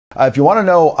If you want to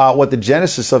know what the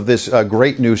genesis of this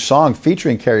great new song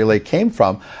featuring Kari Lake came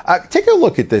from, take a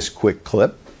look at this quick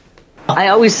clip. I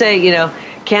always say,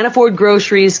 can't afford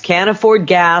groceries, can't afford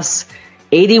gas,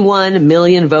 81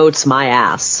 million votes, my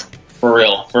ass. For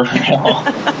real, for real.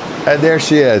 And there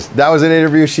she is. That was an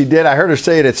interview she did. I heard her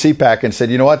say it at CPAC and said,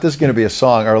 you know what, this is going to be a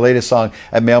song, our latest song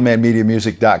at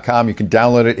mailmanmediamusic.com. You can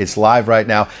download it. It's live right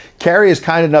now. Kari is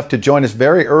kind enough to join us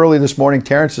very early this morning.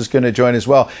 Terrence is going to join as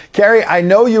well. Kari, I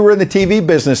know you were in the TV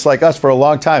business like us for a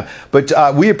long time, but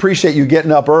we appreciate you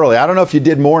getting up early. I don't know if you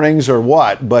did mornings or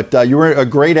what, but you were a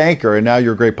great anchor and now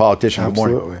you're a great politician.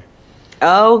 Absolutely. Good morning.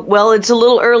 Oh, well, it's a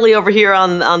little early over here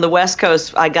on the West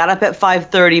Coast. I got up at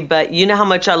 5:30, but you know how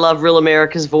much I love Real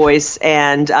America's Voice.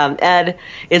 And Ed,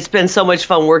 it's been so much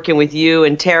fun working with you.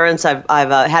 And Terrence, I've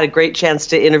had a great chance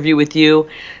to interview with you.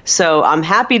 So I'm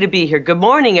happy to be here. Good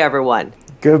morning, everyone.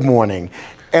 Good morning.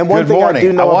 And one thing I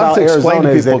do know about Arizona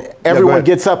is that everyone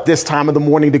gets up this time of the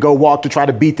morning to go walk to try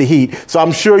to beat the heat. So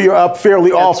I'm sure you're up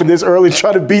fairly often this early to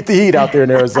try to beat the heat out there in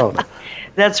Arizona.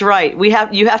 That's right.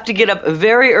 You have to get up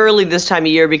very early this time of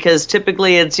year because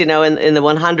typically it's in the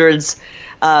 100s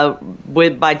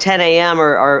by 10 a.m.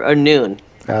 or noon.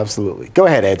 Absolutely. Go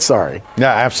ahead, Ed. Sorry.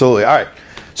 Yeah, absolutely. All right.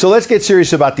 So let's get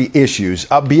serious about the issues.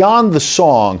 Beyond the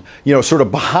song, sort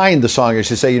of behind the song, I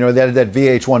should say, that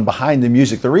VH1 behind the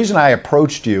music. The reason I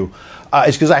approached you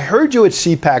is because I heard you at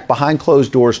CPAC behind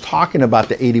closed doors talking about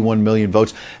the 81 million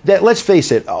votes. That, let's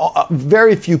face it,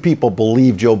 very few people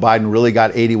believe Joe Biden really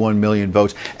got 81 million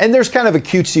votes. And there's kind of a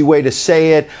cutesy way to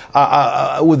say it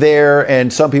there,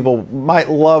 and some people might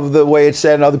love the way it's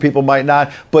said and other people might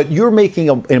not. But you're making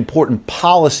an important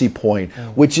policy point,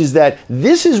 which is that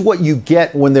this is what you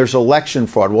get when there's election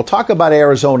fraud. We'll talk about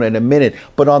Arizona in a minute,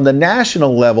 but on the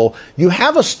national level, you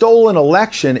have a stolen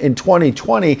election in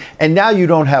 2020, and now you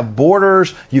don't have borders.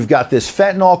 You've got this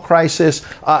fentanyl crisis,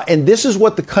 and this is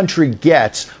what the country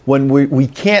gets when we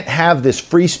can't have this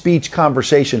free speech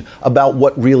conversation about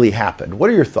what really happened. What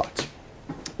are your thoughts?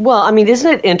 Well, I mean,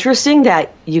 isn't it interesting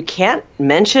that you can't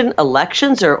mention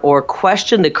elections or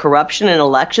question the corruption in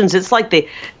elections? It's like the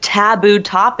taboo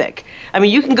topic. I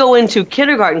mean, you can go into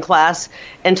kindergarten class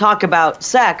and talk about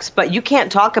sex, but you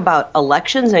can't talk about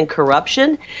elections and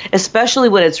corruption, especially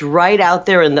when it's right out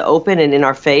there in the open and in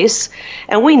our face.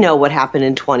 And we know what happened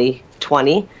in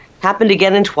 2020. Happened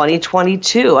again in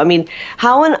 2022. I mean,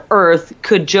 how on earth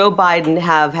could Joe Biden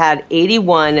have had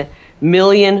 81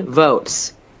 million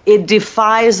votes? It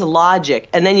defies logic.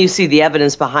 And then you see the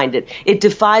evidence behind it. It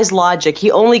defies logic.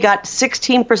 He only got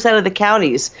 16% of the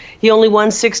counties. He only won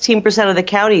 16% of the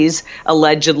counties,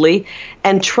 allegedly.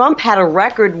 And Trump had a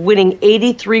record winning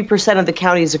 83% of the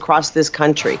counties across this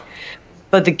country.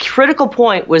 But the critical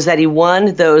point was that he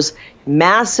won those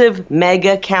massive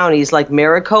mega counties like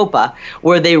Maricopa,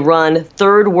 where they run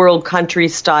third world country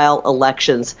style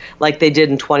elections like they did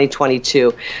in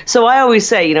 2022. So I always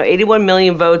say, 81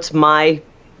 million votes, my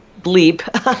bleep.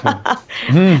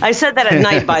 I said that at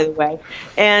night, by the way.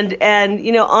 And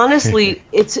honestly,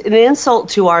 it's an insult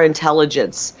to our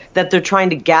intelligence that they're trying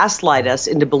to gaslight us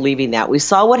into believing that. We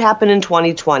saw what happened in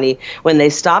 2020 when they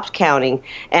stopped counting,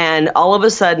 and all of a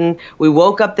sudden we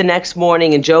woke up the next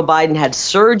morning and Joe Biden had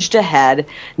surged ahead.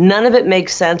 None of it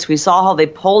makes sense. We saw how they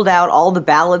pulled out all the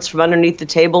ballots from underneath the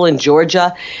table in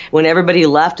Georgia when everybody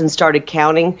left and started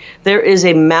counting. There is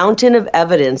a mountain of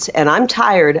evidence, and I'm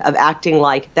tired of acting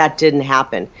like that didn't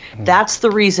happen. That's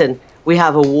the reason we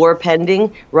have a war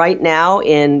pending right now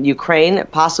in Ukraine,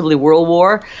 possibly world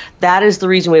war. That is the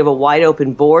reason we have a wide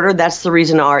open border. That's the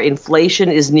reason our inflation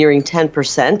is nearing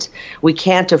 10%. We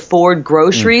can't afford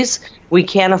groceries. We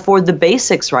can't afford the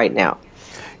basics right now.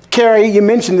 Kari, you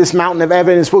mentioned this mountain of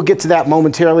evidence. We'll get to that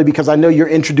momentarily because I know you're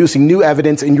introducing new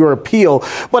evidence in your appeal.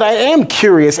 But I am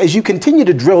curious, as you continue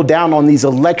to drill down on these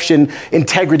election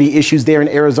integrity issues there in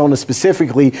Arizona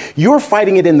specifically, you're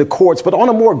fighting it in the courts, but on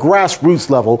a more grassroots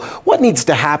level, what needs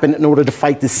to happen in order to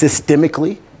fight this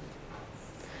systemically?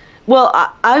 Well,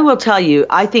 I will tell you,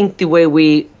 I think the way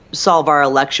we solve our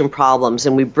election problems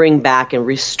and we bring back and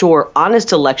restore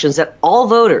honest elections that all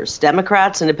voters,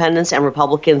 Democrats, Independents, and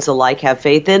Republicans alike have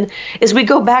faith in, is we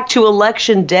go back to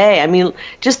Election Day. I mean,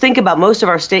 just think about most of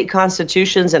our state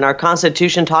constitutions, and our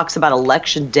Constitution talks about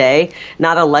Election Day,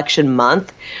 not election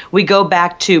month. We go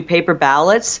back to paper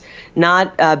ballots,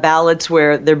 not ballots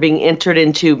where they're being entered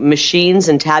into machines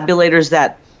and tabulators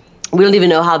that we don't even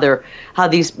know how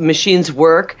these machines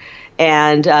work.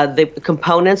 And the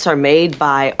components are made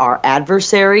by our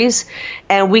adversaries,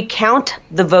 and we count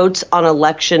the votes on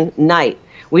election night.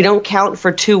 We don't count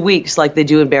for 2 weeks like they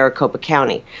do in Maricopa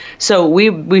County. So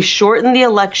we shorten the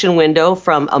election window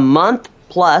from a month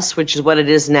plus, which is what it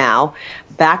is now,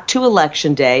 back to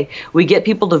Election Day. We get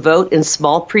people to vote in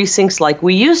small precincts like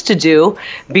we used to do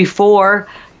before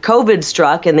COVID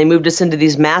struck, and they moved us into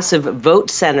these massive vote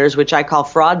centers, which I call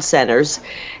fraud centers.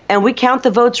 And we count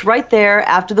the votes right there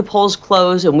after the polls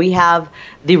close, and we have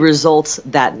the results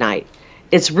that night.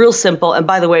 It's real simple. And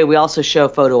by the way, we also show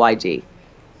photo ID.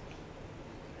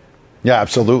 Yeah,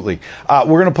 absolutely. We're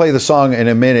going to play the song in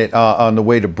a minute on the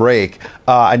way to break.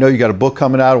 I know you got a book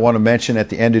coming out. I want to mention at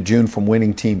the end of June from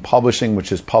Winning Team Publishing, which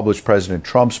has published President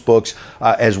Trump's books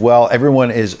as well. Everyone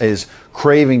is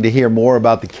craving to hear more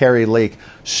about the Kari Lake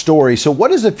story. So what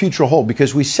does the future hold?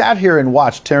 Because we sat here and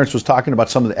watched. Terrence was talking about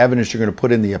some of the evidence you're going to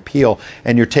put in the appeal,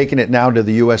 and you're taking it now to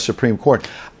the U.S. Supreme Court.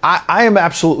 I am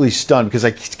absolutely stunned because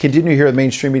I continue to hear the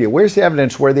mainstream media. Where's the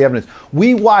evidence? Where's the evidence?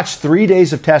 We watched 3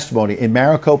 days of testimony in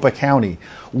Maricopa County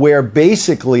where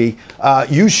basically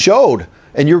you showed,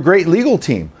 and your great legal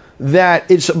team, that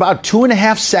it's about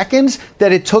 2.5 seconds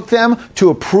that it took them to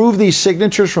approve these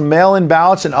signatures from mail-in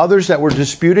ballots and others that were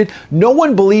disputed. No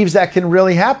one believes that can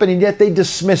really happen, and yet they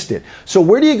dismissed it. So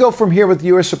where do you go from here with the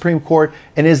U.S. Supreme Court,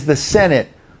 and is the Senate,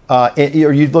 are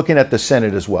you looking at the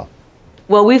Senate as well?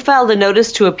 Well, we filed a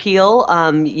notice to appeal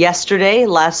yesterday,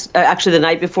 actually the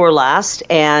night before last,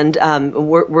 and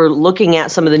we're looking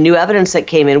at some of the new evidence that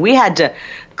came in. We had to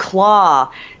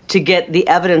claw to get the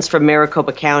evidence from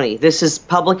Maricopa County. This is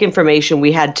public information.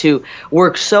 We had to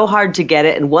work so hard to get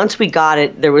it, and once we got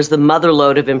it, there was the mother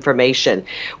lode of information.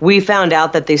 We found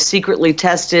out that they secretly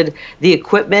tested the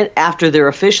equipment after their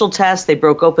official test. They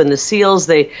broke open the seals.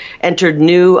 They entered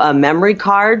new memory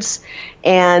cards.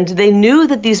 And they knew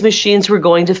that these machines were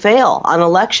going to fail on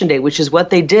Election Day, which is what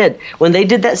they did. When they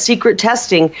did that secret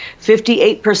testing,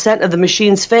 58% of the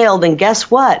machines failed. And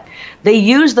guess what? They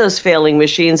used those failing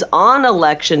machines on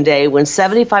Election Day when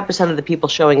 75% of the people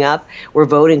showing up were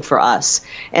voting for us.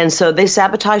 And so they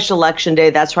sabotaged Election Day.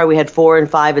 That's why we had 4 and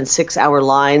 5 and 6 hour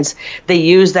lines. They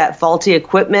used that faulty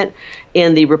equipment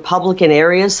in the Republican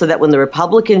areas so that when the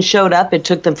Republicans showed up, it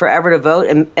took them forever to vote.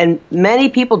 And many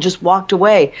people just walked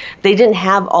away. They didn't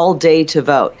have all day to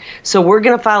vote. So we're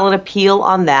going to file an appeal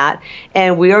on that.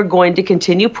 And we are going to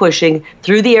continue pushing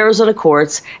through the Arizona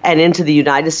courts and into the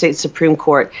United States Supreme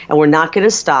Court. And we're not going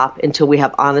to stop until we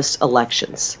have honest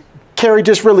elections. Kari,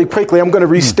 just really quickly, I'm going to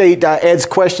restate Ed's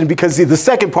question because the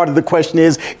second part of the question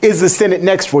is the Senate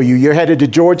next for you? You're headed to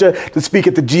Georgia to speak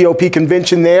at the GOP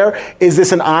convention there. Is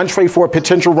this an entree for a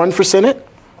potential run for Senate?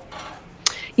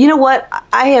 You know what?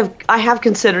 I have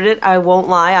considered it. I won't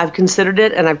lie. I've considered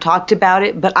it and I've talked about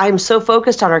it, but I'm so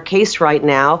focused on our case right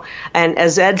now. And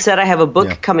as Ed said, I have a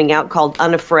book coming out called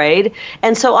Unafraid.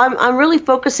 And so I'm really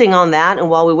focusing on that. And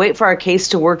while we wait for our case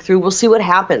to work through, we'll see what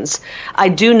happens. I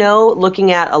do know,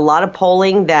 looking at a lot of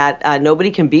polling, that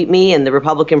nobody can beat me in the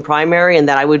Republican primary and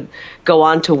that I would go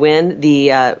on to win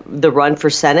the run for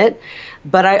Senate.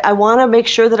 But I want to make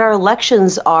sure that our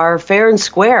elections are fair and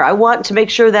square. I want to make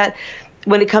sure that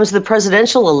when it comes to the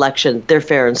presidential election, they're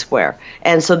fair and square.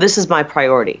 And so this is my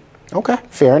priority. Okay,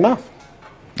 fair enough.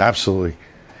 Absolutely.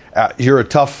 You're a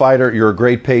tough fighter. You're a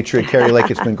great patriot, Kari Lake.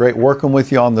 It's been great working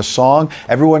with you on the song.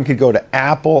 Everyone could go to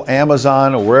Apple,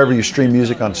 Amazon, or wherever you stream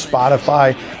music on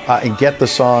Spotify and get the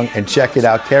song and check it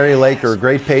out. Kari Lake, you're a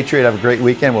great patriot. Have a great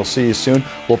weekend. We'll see you soon.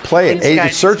 We'll play it.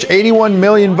 Thanks, search 81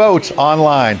 million votes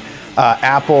online.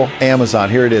 Apple, Amazon.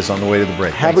 Here it is on the way to the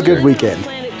break. Have a good weekend.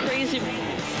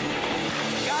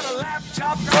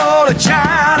 Full of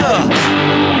China,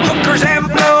 hookers and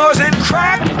blows and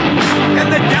crack,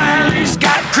 and the diary's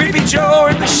got Creepy Joe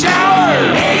in the shower.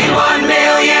 81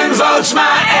 million votes my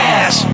ass.